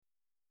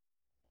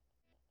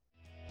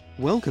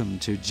Welcome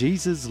to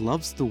Jesus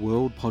Loves the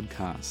World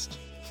podcast.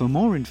 For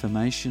more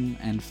information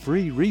and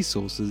free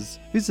resources,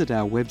 visit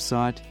our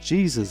website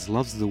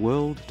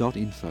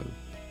jesuslovestheworld.info.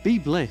 Be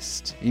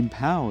blessed,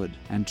 empowered,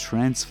 and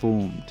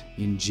transformed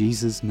in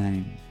Jesus'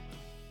 name.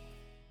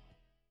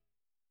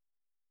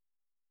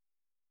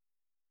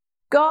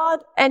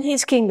 God and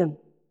His kingdom.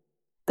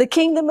 The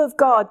kingdom of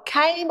God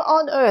came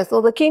on earth,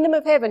 or the kingdom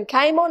of heaven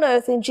came on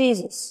earth in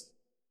Jesus.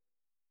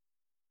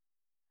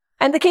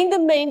 And the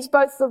kingdom means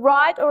both the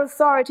right or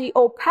authority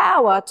or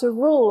power to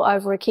rule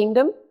over a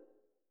kingdom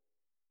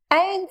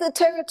and the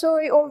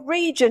territory or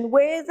region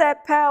where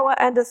that power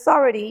and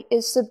authority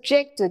is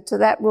subjected to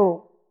that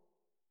rule.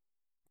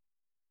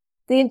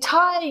 The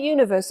entire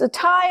universe,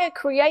 entire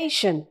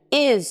creation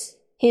is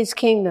His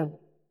kingdom.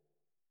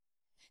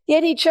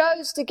 Yet He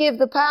chose to give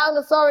the power and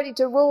authority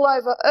to rule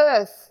over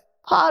earth,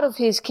 part of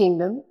His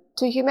kingdom,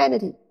 to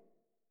humanity.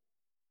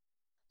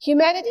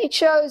 Humanity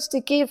chose to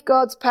give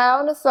God's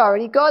power and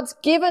authority, God's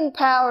given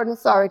power and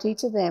authority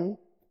to them,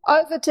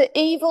 over to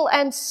evil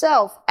and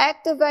self,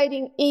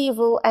 activating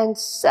evil and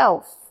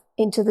self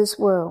into this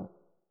world.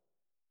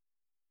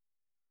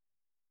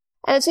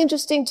 And it's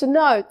interesting to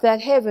note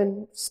that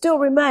heaven still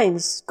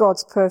remains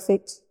God's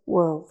perfect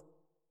world.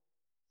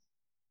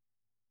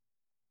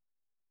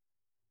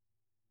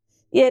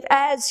 Yet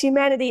as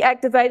humanity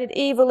activated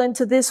evil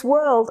into this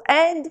world,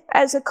 and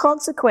as a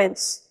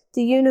consequence,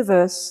 the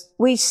universe,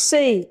 we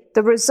see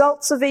the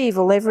results of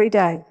evil every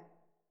day.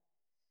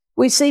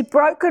 We see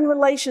broken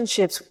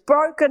relationships,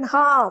 broken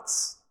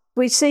hearts.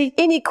 We see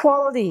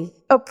inequality,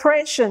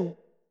 oppression.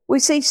 We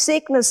see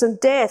sickness and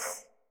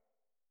death.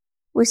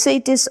 We see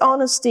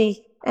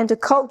dishonesty and a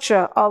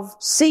culture of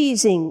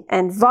seizing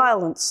and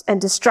violence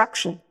and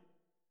destruction.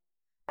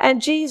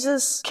 And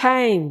Jesus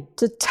came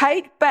to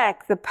take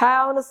back the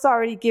power and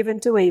authority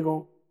given to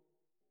evil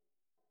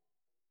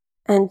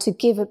and to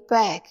give it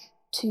back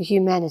to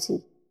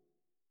humanity.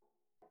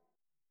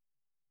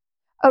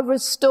 A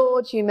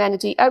restored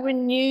humanity, a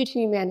renewed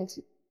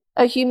humanity,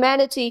 a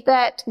humanity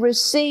that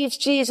receives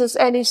Jesus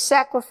and His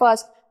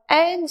sacrifice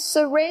and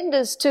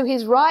surrenders to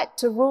His right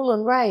to rule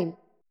and reign,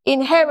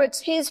 inherits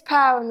His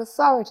power and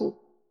authority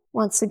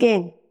once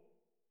again.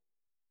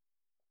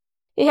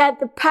 He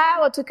had the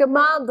power to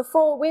command the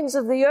four winds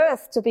of the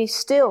earth to be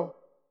still.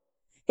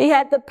 He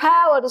had the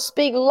power to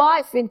speak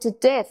life into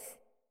death.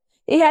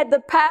 He had the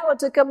power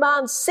to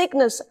command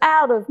sickness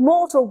out of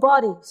mortal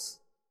bodies.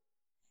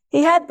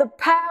 He had the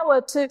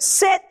power to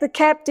set the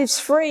captives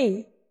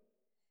free.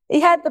 He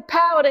had the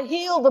power to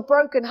heal the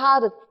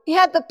brokenhearted. He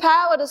had the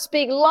power to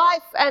speak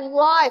life and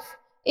life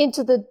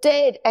into the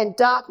dead and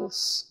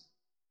darkness.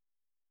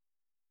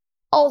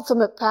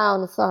 Ultimate power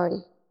and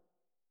authority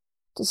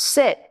to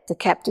set the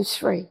captives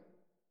free.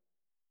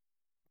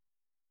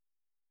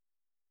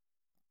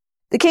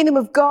 The kingdom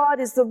of God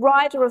is the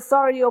right or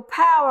authority or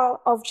power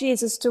of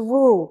Jesus to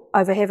rule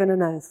over heaven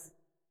and earth.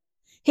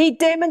 He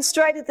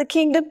demonstrated the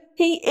kingdom.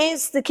 He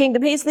is the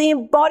kingdom. He is the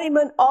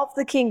embodiment of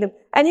the kingdom.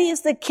 And He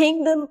is the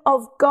kingdom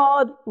of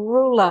God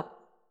ruler.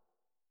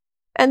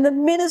 And the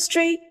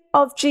ministry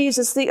of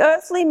Jesus, the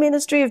earthly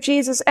ministry of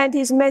Jesus and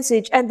His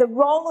message and the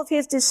role of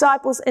His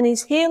disciples in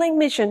His healing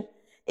mission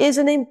is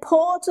an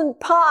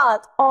important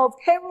part of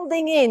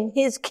heralding in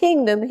His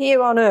kingdom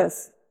here on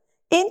earth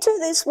into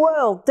this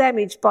world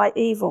damaged by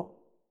evil.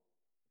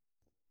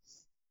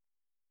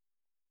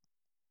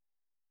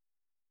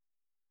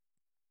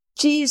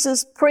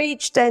 Jesus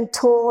preached and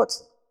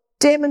taught,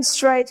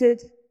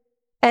 demonstrated,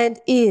 and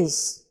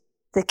is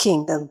the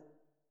kingdom.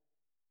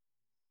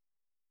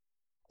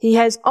 He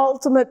has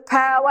ultimate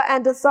power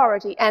and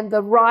authority and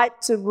the right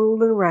to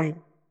rule and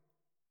reign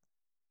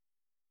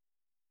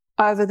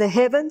over the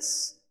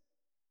heavens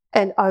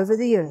and over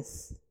the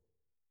earth.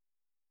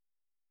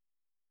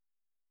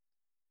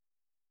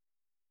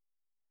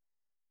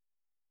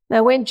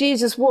 Now, when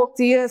Jesus walked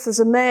the earth as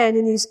a man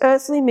in His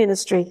earthly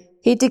ministry,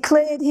 He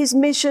declared His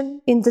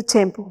mission in the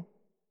temple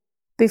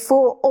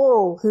before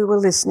all who were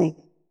listening,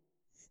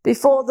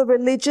 before the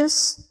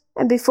religious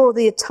and before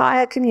the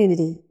entire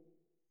community.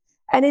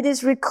 And it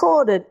is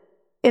recorded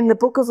in the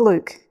book of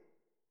Luke,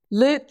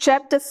 Luke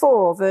chapter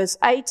 4, verse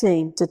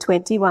 18 to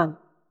 21.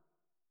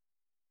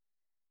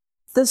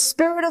 The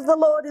Spirit of the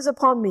Lord is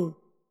upon me,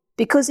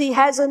 because He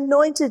has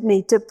anointed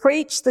me to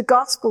preach the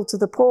gospel to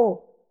the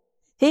poor.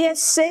 He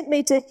has sent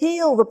me to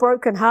heal the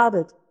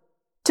brokenhearted,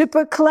 to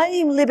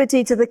proclaim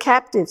liberty to the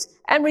captives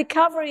and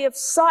recovery of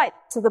sight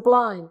to the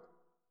blind,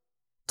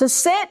 to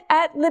set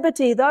at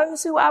liberty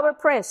those who are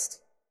oppressed,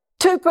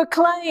 to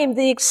proclaim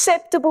the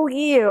acceptable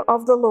year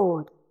of the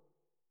Lord.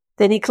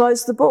 Then He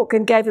closed the book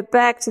and gave it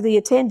back to the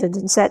attendant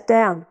and sat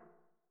down.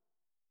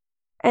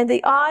 And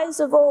the eyes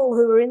of all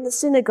who were in the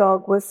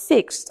synagogue were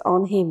fixed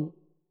on Him.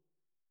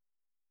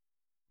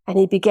 And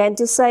He began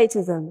to say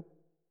to them,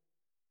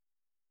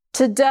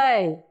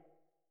 "Today,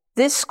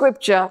 this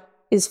scripture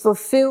is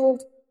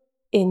fulfilled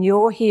in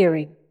your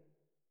hearing."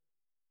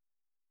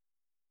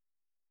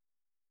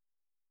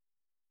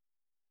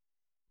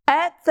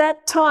 At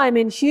that time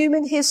in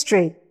human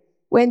history,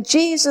 when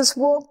Jesus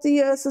walked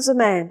the earth as a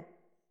man,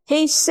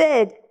 He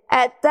said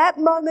at that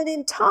moment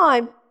in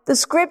time, the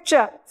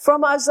scripture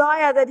from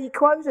Isaiah that he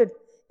quoted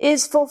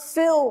is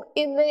fulfilled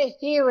in their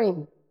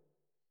hearing.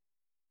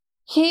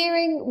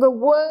 Hearing the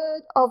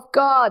word of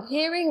God,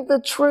 hearing the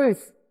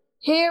truth,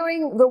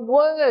 hearing the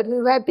word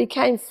who had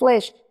become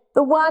flesh,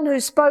 the one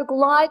who spoke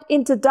light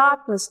into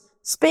darkness,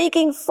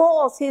 speaking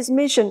forth his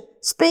mission,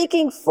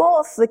 speaking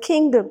forth the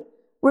kingdom,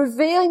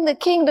 revealing the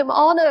kingdom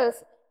on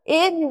earth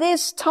in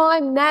this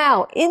time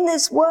now, in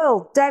this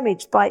world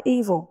damaged by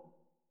evil.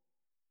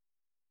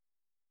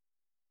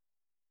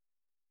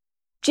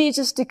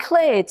 Jesus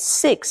declared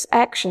 6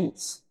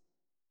 actions.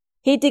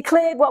 He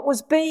declared what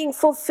was being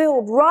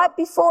fulfilled right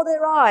before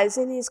their eyes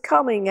in his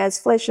coming as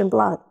flesh and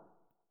blood.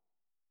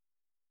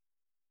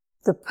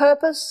 The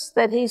purpose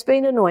that he's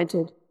been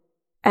anointed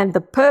and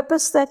the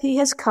purpose that he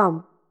has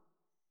come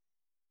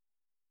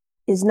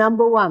is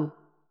number 1,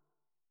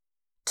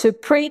 to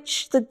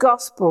preach the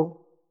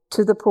gospel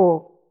to the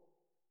poor.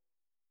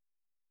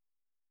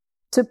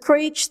 To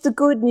preach the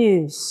good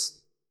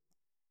news.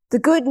 The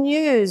good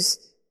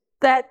news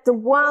that the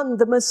one,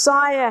 the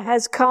Messiah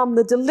has come,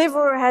 the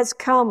deliverer has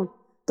come,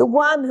 the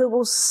one who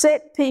will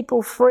set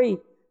people free,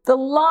 the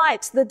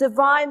light, the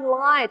divine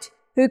light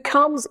who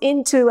comes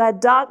into our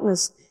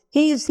darkness.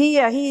 He is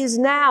here, he is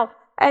now,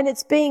 and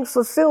it's being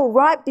fulfilled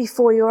right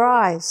before your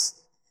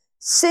eyes.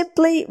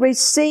 Simply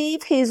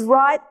receive his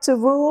right to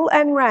rule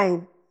and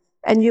reign,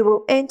 and you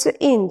will enter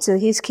into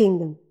his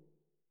kingdom.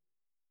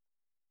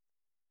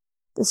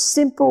 The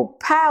simple,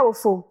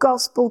 powerful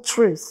gospel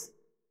truth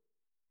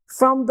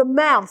from the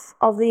mouth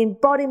of the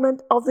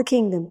embodiment of the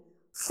kingdom,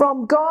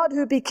 from God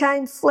who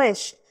became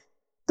flesh,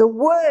 the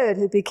Word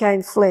who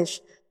became flesh,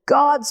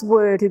 God's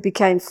Word who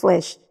became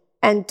flesh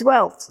and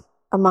dwelt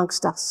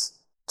amongst us,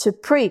 to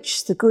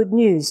preach the good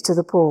news to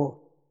the poor.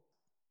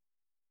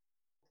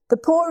 The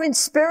poor in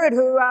spirit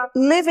who are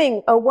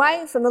living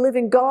away from the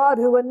living God,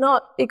 who are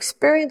not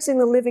experiencing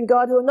the living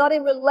God, who are not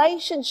in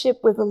relationship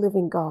with the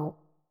living God,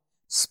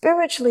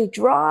 spiritually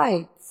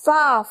dry,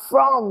 far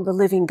from the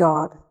living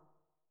God.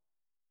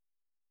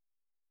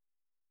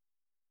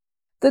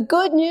 The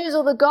good news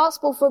or the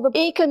gospel for the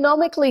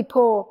economically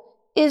poor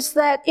is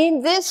that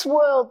in this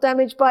world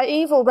damaged by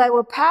evil, they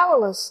were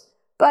powerless,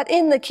 but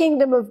in the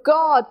kingdom of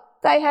God,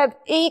 they have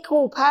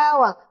equal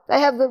power. They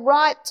have the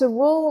right to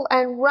rule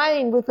and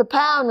reign with the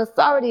power and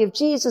authority of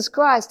Jesus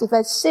Christ if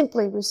they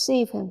simply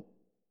receive him,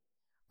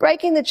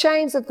 breaking the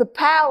chains of the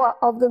power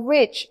of the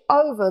rich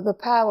over the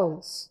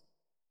powerless.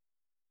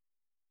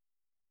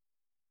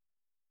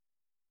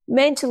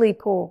 Mentally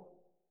poor,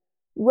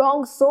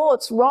 wrong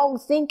thoughts, wrong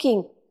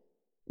thinking,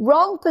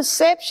 wrong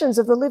perceptions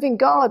of the living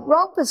God,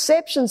 wrong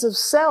perceptions of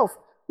self,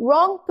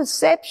 wrong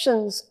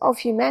perceptions of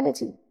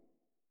humanity,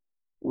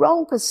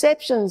 wrong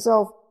perceptions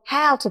of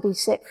how to be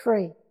set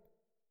free,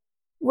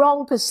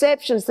 wrong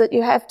perceptions that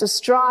you have to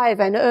strive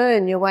and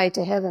earn your way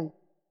to heaven,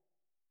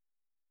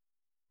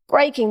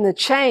 breaking the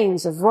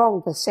chains of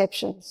wrong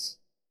perceptions,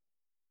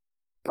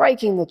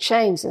 breaking the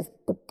chains of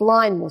the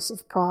blindness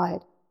of pride.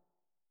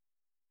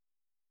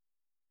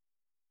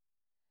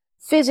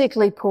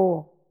 Physically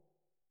poor,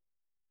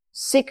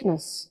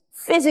 sickness,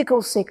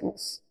 physical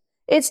sickness.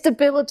 It's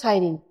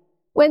debilitating.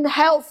 When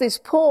health is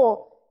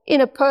poor in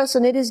a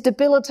person, it is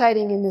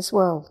debilitating in this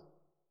world.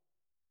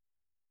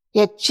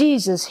 Yet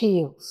Jesus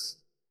heals.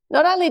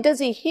 Not only does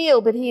he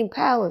heal, but he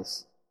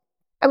empowers.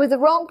 And with the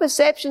wrong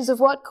perceptions of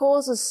what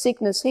causes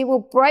sickness, he will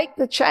break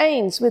the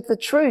chains with the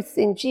truth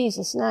in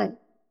Jesus' name.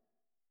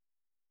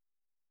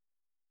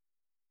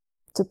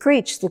 To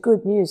preach the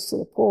good news to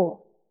the poor.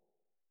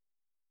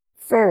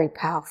 Very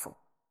powerful.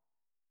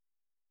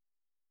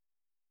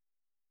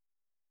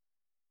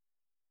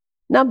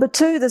 Number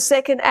 2, the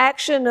second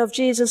action of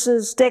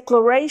Jesus'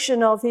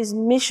 declaration of his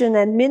mission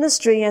and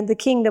ministry and the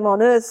kingdom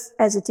on earth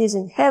as it is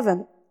in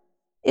heaven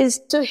is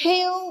to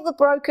heal the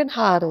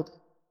brokenhearted.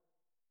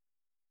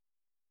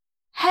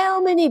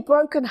 How many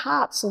broken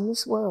hearts in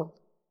this world?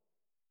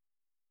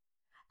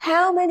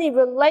 How many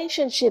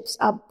relationships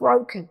are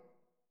broken?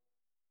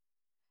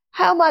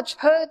 How much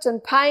hurt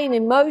and pain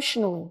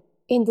emotionally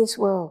in this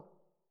world?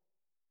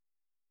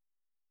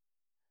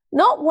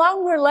 Not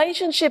one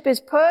relationship is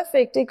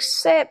perfect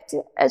except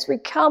as we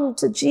come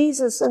to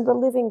Jesus and the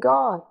living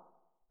God.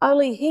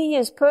 Only he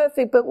is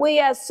perfect, but we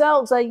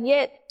ourselves are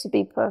yet to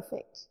be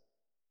perfect.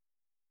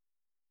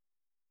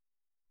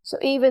 So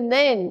even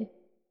then,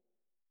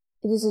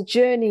 it is a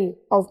journey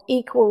of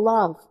equal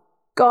love.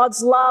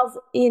 God's love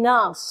in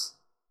us,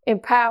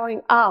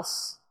 empowering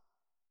us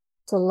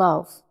to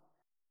love,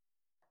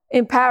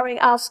 empowering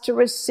us to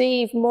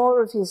receive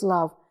more of his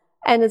love,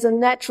 and as a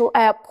natural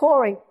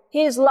outpouring,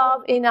 his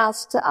love in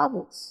us to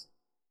others.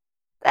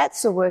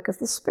 That's the work of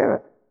the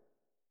Spirit.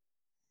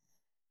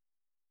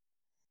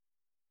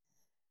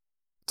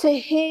 To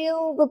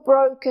heal the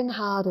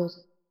brokenhearted.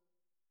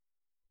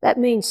 That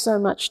means so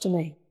much to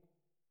me.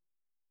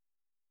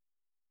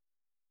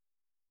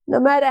 No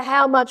matter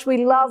how much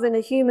we love in a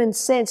human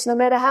sense, no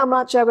matter how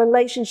much our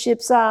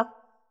relationships are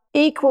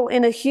equal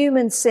in a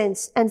human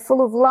sense and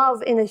full of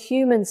love in a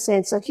human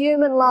sense, a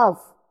human love,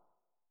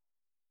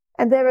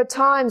 And there are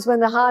times when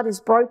the heart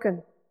is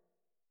broken,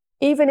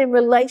 even in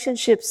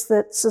relationships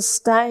that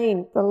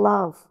sustain the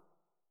love.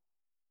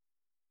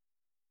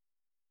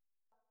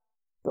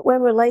 But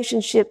when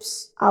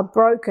relationships are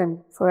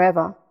broken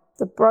forever,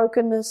 the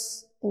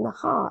brokenness in the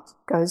heart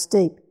goes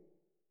deep.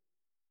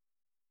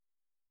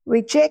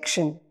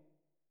 Rejection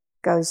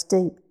goes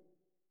deep.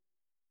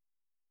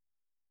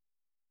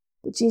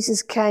 But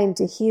Jesus came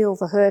to heal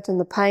the hurt and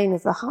the pain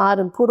of the heart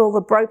and put all the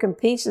broken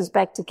pieces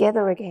back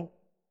together again.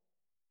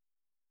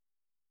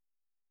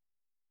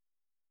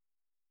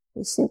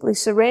 We simply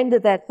surrender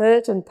that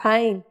hurt and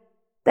pain,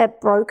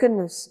 that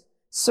brokenness,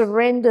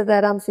 surrender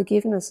that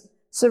unforgiveness,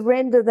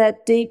 surrender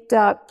that deep,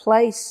 dark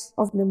place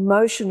of an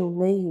emotional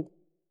need,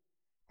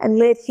 and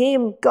let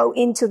Him go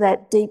into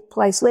that deep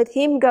place. Let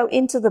Him go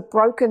into the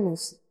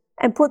brokenness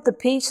and put the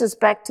pieces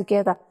back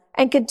together,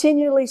 and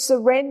continually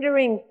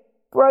surrendering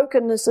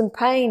brokenness and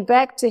pain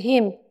back to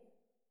Him.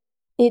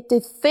 It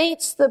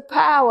defeats the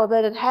power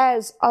that it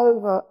has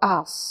over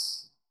us.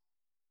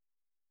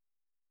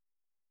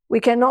 We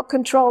cannot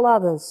control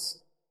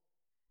others.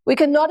 We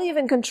cannot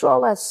even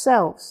control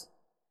ourselves.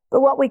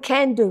 But what we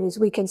can do is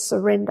we can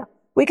surrender.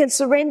 We can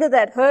surrender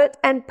that hurt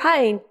and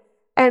pain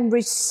and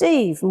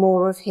receive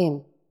more of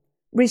Him.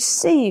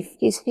 Receive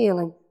His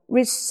healing.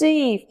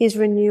 Receive His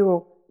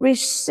renewal.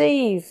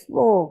 Receive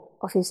more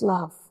of His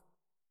love.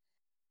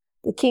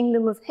 The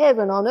kingdom of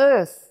heaven on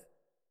earth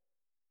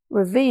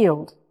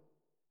revealed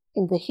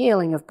in the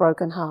healing of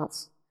broken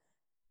hearts.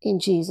 In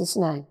Jesus'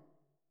 name.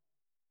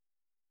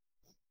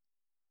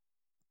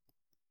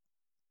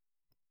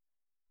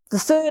 The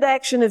third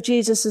action of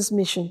Jesus'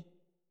 mission,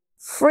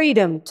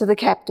 freedom to the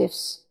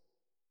captives.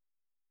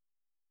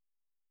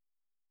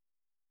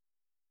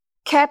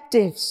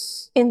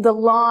 Captives in the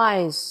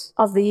lies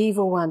of the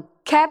evil one.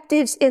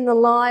 Captives in the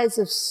lies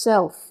of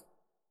self.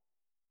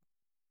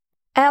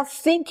 Our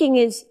thinking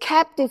is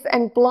captive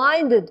and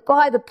blinded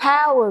by the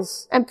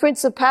powers and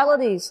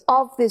principalities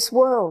of this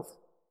world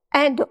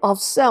and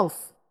of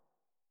self.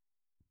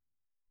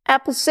 Our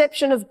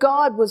perception of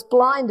God was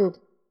blinded.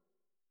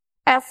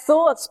 Our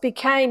thoughts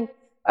became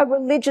a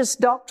religious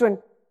doctrine,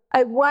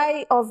 a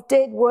way of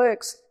dead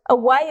works, a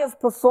way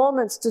of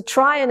performance to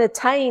try and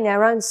attain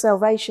our own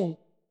salvation.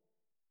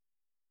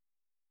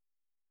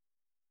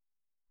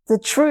 The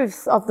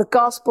truth of the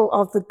gospel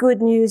of the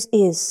good news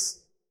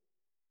is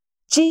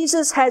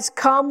Jesus has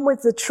come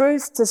with the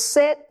truth to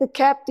set the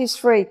captives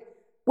free.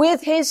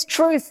 With His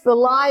truth, the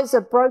lies are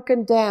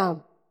broken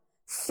down.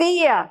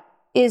 Fear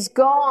is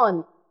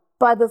gone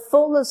by the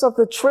fullness of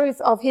the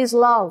truth of His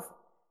love.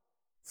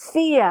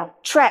 Fear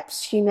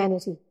traps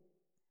humanity.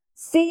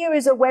 Fear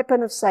is a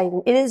weapon of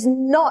Satan. It is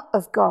not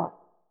of God.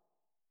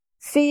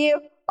 Fear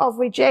of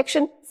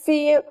rejection,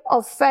 fear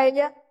of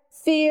failure,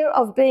 fear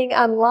of being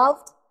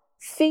unloved,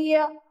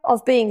 fear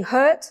of being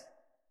hurt,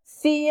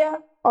 fear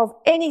of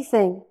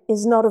anything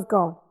is not of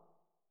God.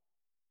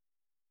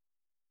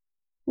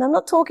 Now, I'm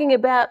not talking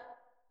about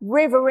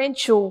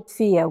reverential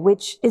fear,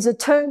 which is a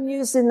term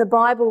used in the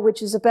Bible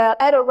which is about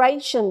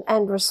adoration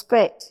and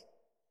respect.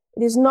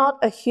 It is not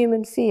a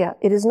human fear.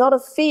 It is not a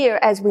fear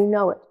as we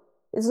know it.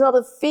 It is not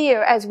a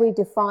fear as we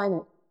define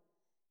it.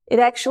 It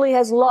actually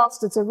has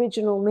lost its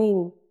original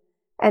meaning.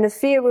 And a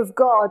fear of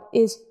God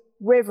is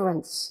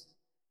reverence,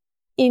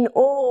 in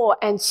awe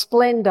and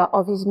splendor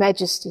of His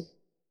majesty.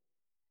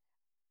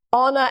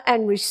 Honor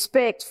and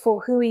respect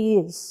for who He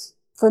is,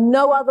 for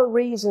no other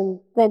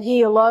reason than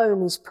He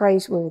alone is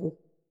praiseworthy.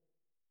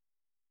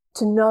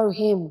 To know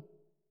Him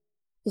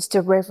is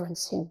to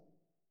reverence Him.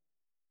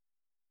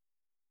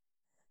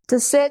 To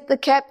set the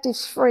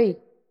captives free,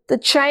 the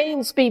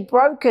chains be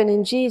broken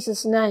in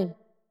Jesus' name.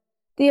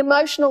 The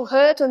emotional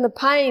hurt and the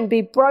pain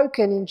be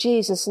broken in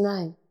Jesus'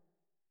 name.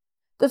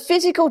 The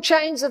physical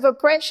chains of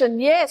oppression,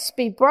 yes,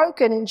 be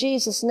broken in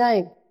Jesus'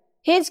 name.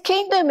 His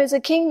kingdom is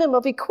a kingdom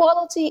of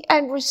equality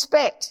and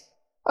respect.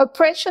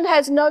 Oppression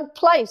has no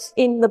place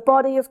in the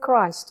body of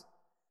Christ.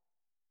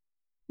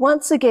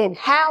 Once again,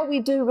 how we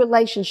do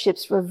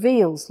relationships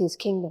reveals His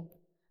kingdom.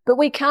 But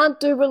we can't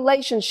do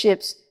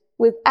relationships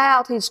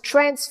without His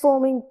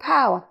transforming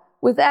power,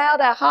 without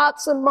our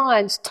hearts and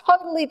minds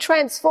totally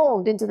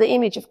transformed into the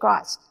image of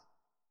Christ.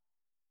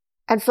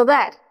 And for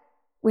that,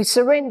 we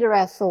surrender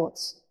our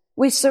thoughts.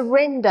 We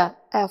surrender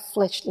our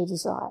fleshly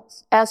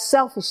desires, our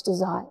selfish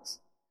desires.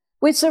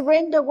 We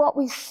surrender what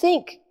we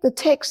think the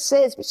text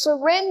says. We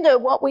surrender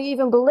what we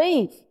even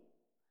believe.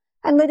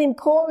 And let Him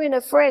pour in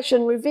afresh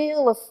and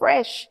reveal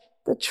afresh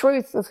the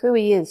truth of who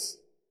He is.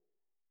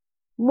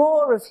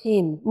 More of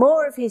Him,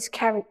 more of His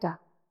character,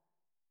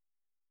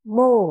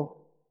 more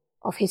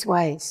of His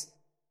ways.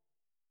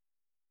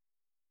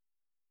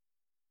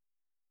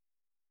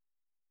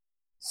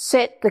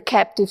 Set the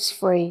captives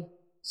free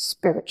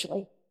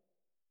spiritually.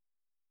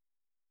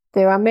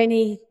 There are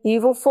many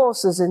evil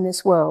forces in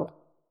this world.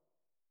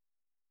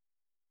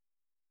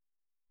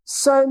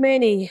 So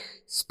many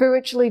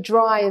spiritually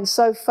dry and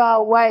so far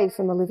away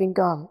from the living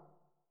God.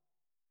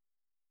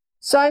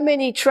 So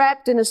many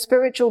trapped in a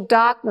spiritual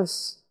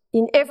darkness,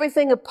 in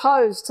everything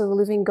opposed to the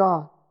living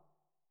God.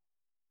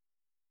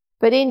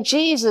 But in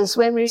Jesus,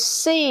 when we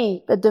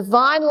see the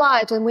divine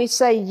light and we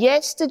say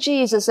yes to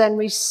Jesus and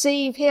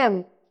receive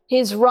him,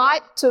 his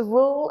right to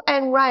rule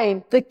and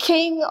reign, the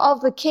King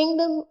of the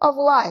kingdom of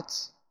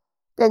light,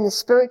 then the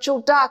spiritual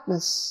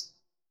darkness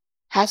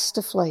has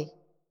to flee.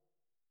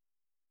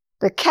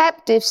 The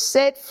captive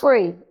set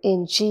free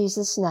in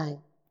Jesus' name.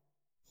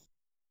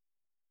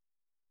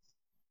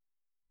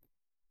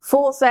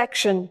 Fourth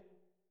action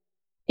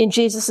in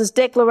Jesus'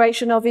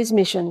 declaration of his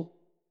mission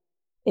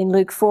in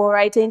Luke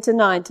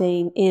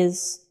 4:18-19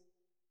 is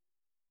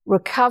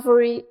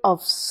recovery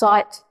of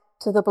sight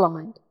to the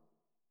blind.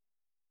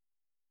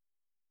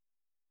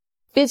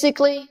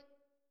 Physically,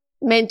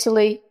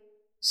 mentally,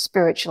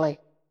 spiritually.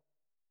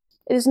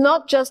 It is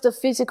not just a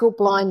physical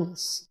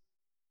blindness.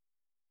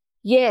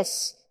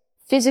 Yes,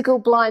 physical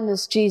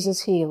blindness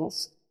Jesus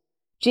heals.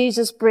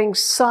 Jesus brings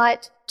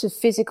sight to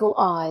physical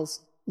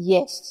eyes.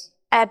 Yes,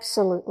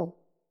 absolutely.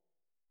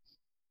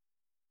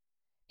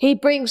 He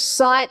brings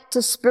sight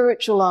to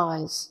spiritual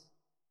eyes.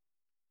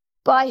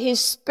 By his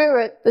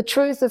Spirit, the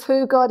truth of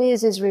who God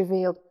is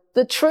revealed.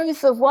 The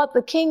truth of what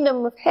the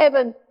kingdom of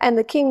heaven and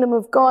the kingdom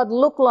of God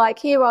look like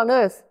here on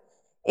earth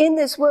in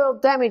this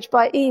world damaged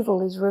by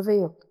evil is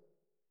revealed.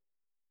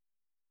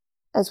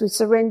 As we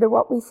surrender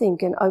what we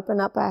think and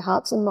open up our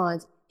hearts and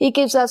minds, he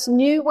gives us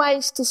new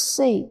ways to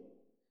see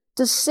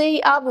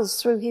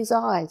others through his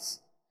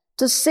eyes,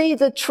 to see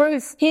the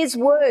truth, his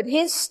word,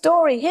 his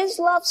story, his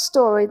love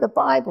story, the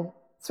Bible,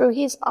 through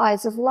his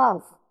eyes of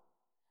love,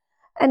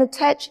 and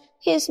attach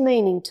his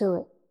meaning to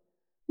it.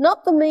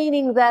 Not the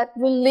meaning that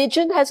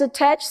religion has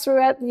attached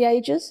throughout the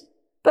ages,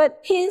 but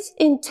his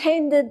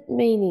intended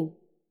meaning,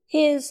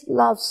 his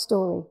love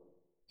story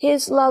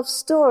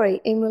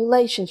in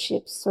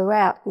relationships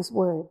throughout his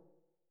word,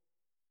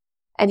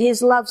 and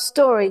his love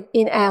story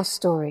in our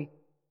story.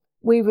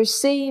 We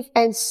receive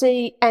and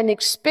see and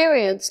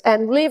experience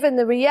and live in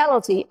the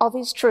reality of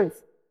his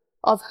truth,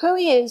 of who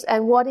he is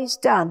and what he's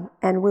done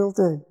and will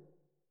do.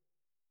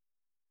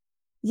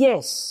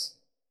 Yes,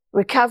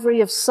 recovery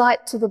of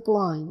sight to the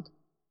blind,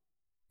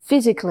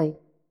 physically,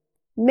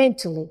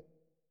 mentally,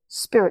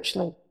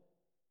 spiritually,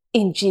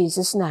 in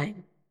Jesus'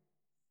 name.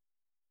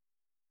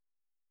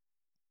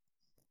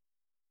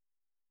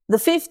 The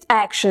fifth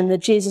action that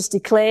Jesus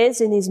declares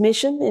in his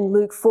mission in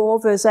Luke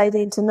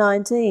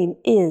 4:18-19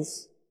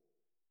 is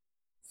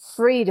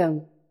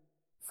freedom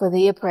for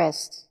the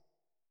oppressed.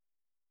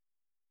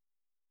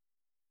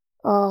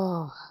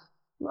 Oh,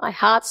 my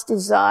heart's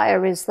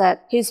desire is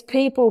that his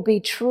people be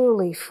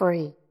truly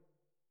free.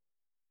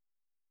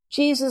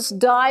 Jesus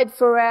died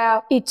for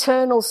our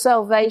eternal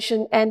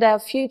salvation and our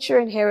future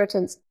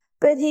inheritance,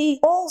 but he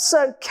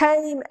also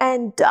came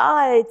and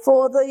died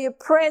for the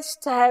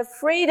oppressed to have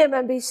freedom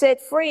and be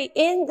set free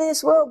in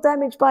this world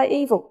damaged by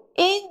evil,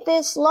 in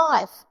this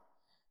life,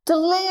 to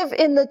live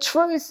in the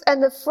truth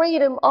and the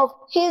freedom of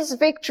his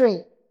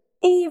victory.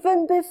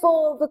 Even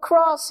before the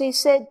cross, he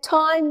said,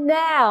 time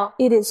now,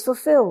 it is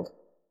fulfilled.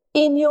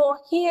 In your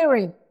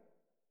hearing.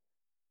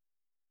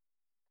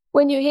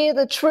 When you hear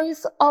the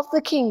truth of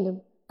the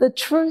kingdom, the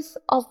truth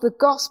of the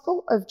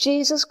gospel of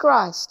Jesus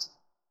Christ,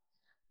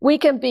 we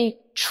can be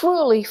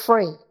truly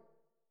free.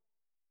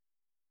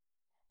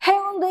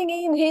 Heralding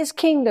in his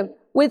kingdom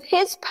with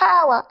his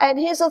power and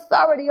his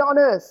authority on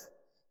earth.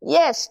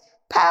 Yes,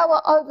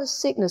 power over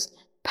sickness,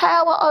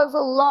 power over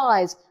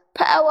lies,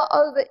 power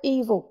over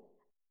evil.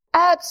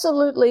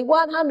 Absolutely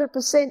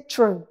 100%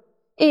 true.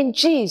 In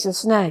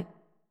Jesus' name.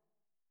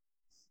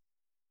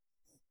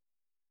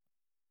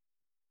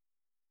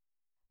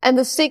 And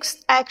the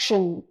sixth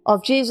action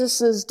of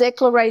Jesus'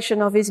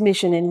 declaration of his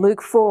mission in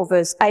Luke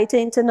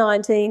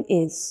 4:18-19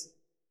 is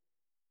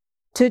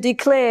to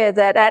declare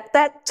that at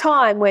that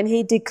time when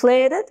he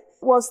declared it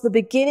was the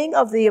beginning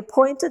of the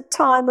appointed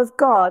time of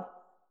God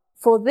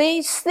for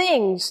these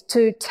things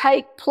to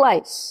take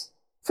place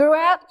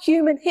throughout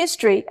human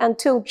history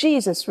until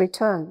Jesus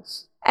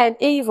returns and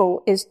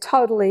evil is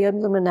totally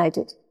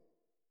eliminated.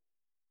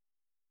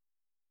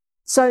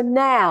 So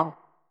now,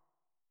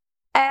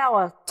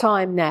 our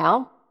time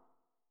now,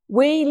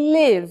 we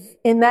live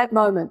in that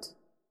moment.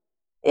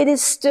 It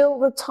is still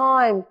the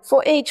time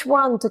for each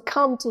one to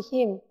come to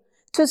him,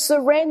 to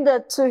surrender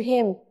to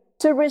him,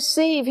 to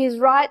receive his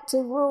right to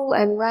rule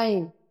and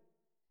reign.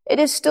 It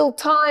is still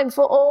time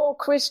for all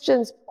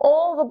Christians,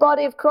 all the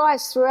body of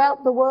Christ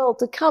throughout the world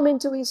to come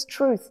into his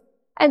truth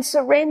and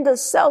surrender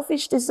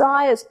selfish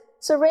desires,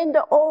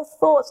 surrender all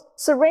thoughts,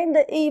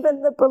 surrender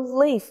even the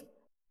belief,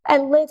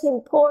 and let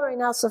him pour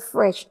in us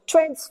afresh,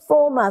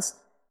 transform us,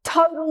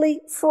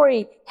 totally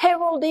free,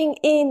 heralding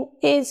in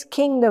his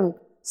kingdom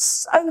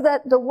so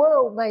that the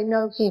world may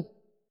know him.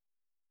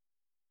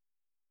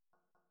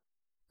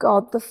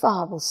 God the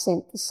Father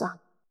sent the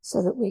Son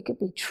so that we could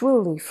be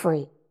truly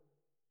free.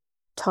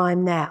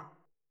 Time now.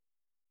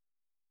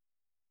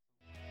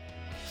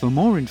 For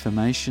more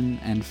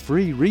information and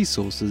free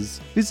resources,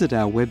 visit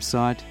our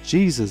website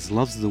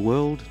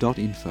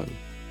jesuslovestheworld.info.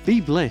 Be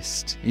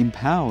blessed,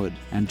 empowered,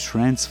 and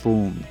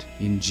transformed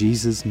in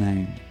Jesus'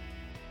 name.